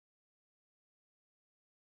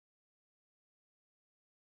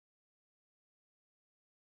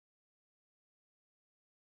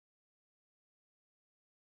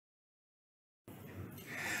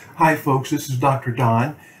Hi folks, this is Dr.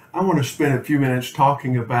 Don. I want to spend a few minutes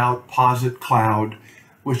talking about Posit Cloud,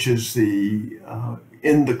 which is the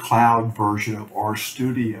in the cloud version of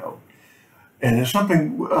RStudio. And it's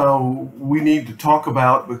something we need to talk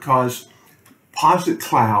about because Posit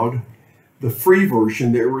Cloud, the free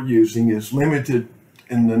version that we're using, is limited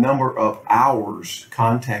in the number of hours,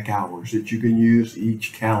 contact hours, that you can use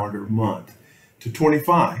each calendar month to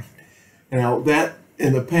 25. Now that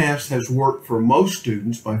in the past has worked for most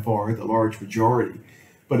students, by far the large majority,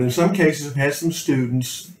 but in some cases I've had some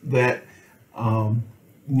students that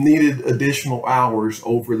needed additional hours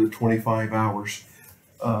over the 25 hours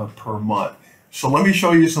per month. So let me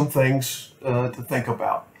show you some things to think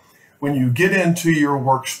about. When you get into your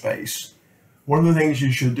workspace, one of the things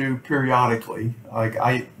you should do periodically, like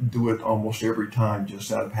I do it almost every time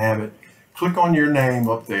just out of habit, click on your name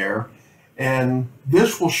up there, and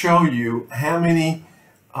this will show you how many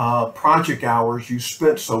project hours you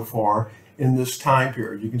spent so far in this time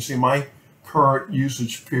period. You can see my current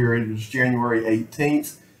usage period is January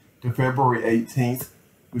 18th to February 18th,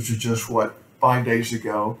 which is just 5 days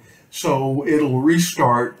ago. So it'll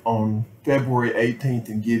restart on February 18th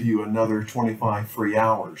and give you another 25 free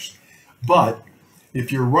hours. But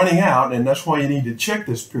if you're running out, and that's why you need to check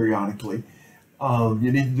this periodically,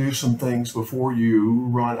 you need to do some things before you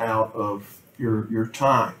run out of your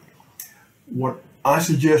time. What I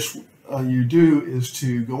suggest you do is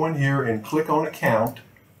to go in here and click on Account,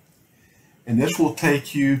 and this will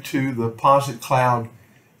take you to the Posit Cloud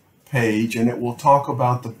page, and it will talk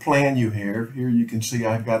about the plan you have. Here you can see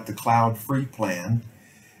I've got the Cloud Free plan,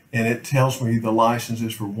 and it tells me the license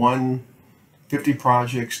is for 50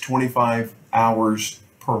 projects, 25 hours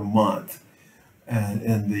per month,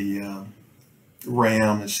 and the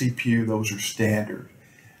RAM and CPU, those are standard.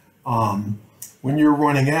 When you're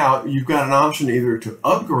running out, you've got an option either to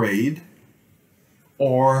upgrade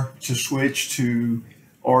or to switch to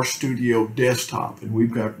RStudio Desktop, and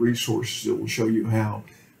we've got resources that will show you how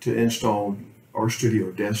to install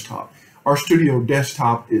RStudio Desktop. RStudio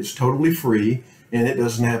Desktop is totally free, and it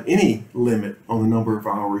doesn't have any limit on the number of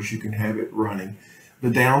hours you can have it running. The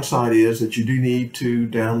downside is that you do need to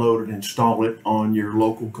download and install it on your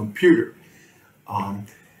local computer.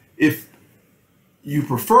 If you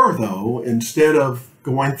prefer, though, instead of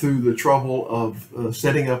going through the trouble of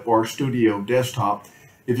setting up RStudio Desktop,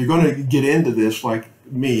 if you're going to get into this like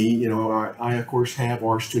me, I of course have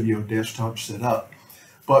RStudio Desktop set up.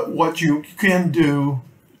 But what you can do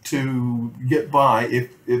to get by,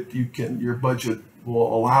 if you can, your budget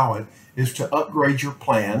will allow it, is to upgrade your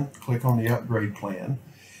plan. Click on the upgrade plan,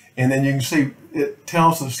 and then you can see it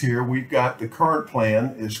tells us here we've got the current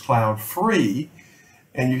plan is cloud free.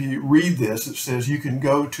 And you read this, it says you can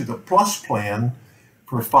go to the Plus plan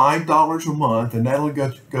for $5 a month, and that'll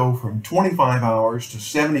go from 25 hours to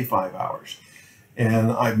 75 hours.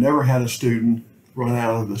 And I've never had a student run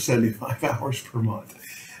out of the 75 hours per month.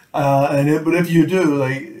 But if you do,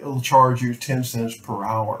 it'll charge you 10 cents per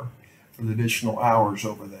hour for the additional hours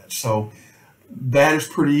over that. So that is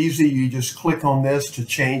pretty easy. You just click on this to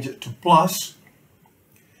change it to Plus.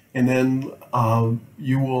 And then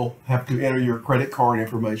you will have to enter your credit card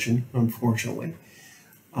information, unfortunately.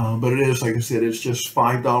 But it is, like I said, it's just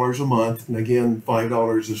 $5 a month. And again,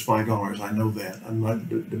 $5 is $5. I know that. I'm not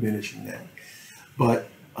diminishing that. But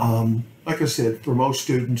like I said, for most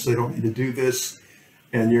students, they don't need to do this.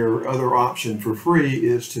 And your other option for free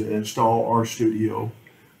is to install RStudio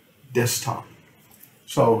Desktop.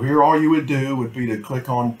 So here all you would do would be to click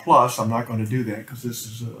on Plus. I'm not going to do that because this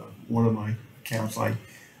is one of my accounts. I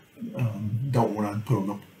don't want to put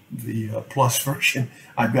on the Plus version.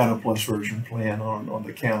 I've got a Plus version plan on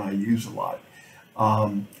the account I use a lot.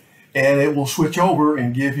 And it will switch over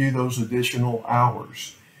and give you those additional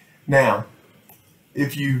hours. Now,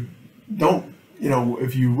 if you don't,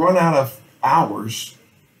 if you run out of hours,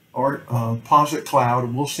 Posit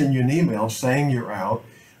Cloud will send you an email saying you're out,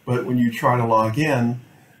 but when you try to log in,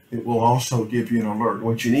 it will also give you an alert.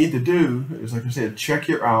 What you need to do is, like I said, check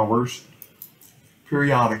your hours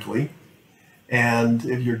periodically, and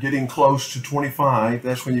if you're getting close to 25,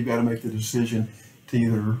 that's when you've got to make the decision to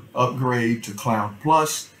either upgrade to Cloud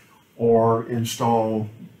Plus or install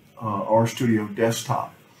RStudio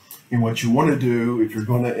Desktop. And what you want to do if you're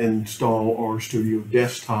going to install RStudio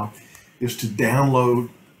Desktop is to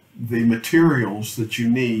download the materials that you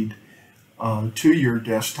need to your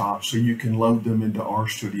desktop so you can load them into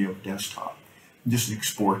RStudio Desktop. Just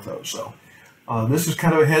export those. So this is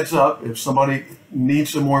kind of a heads up. If somebody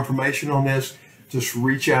needs some more information on this, just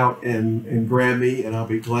reach out and grab me, and I'll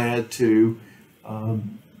be glad to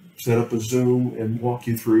set up a Zoom and walk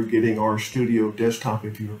you through getting RStudio desktop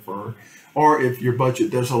if you prefer, or if your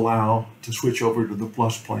budget does allow to switch over to the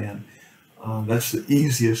Plus plan. That's the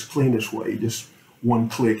easiest, cleanest way. Just one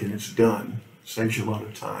click and it's done. Saves you a lot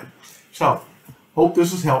of time. So, hope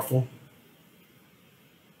this is helpful.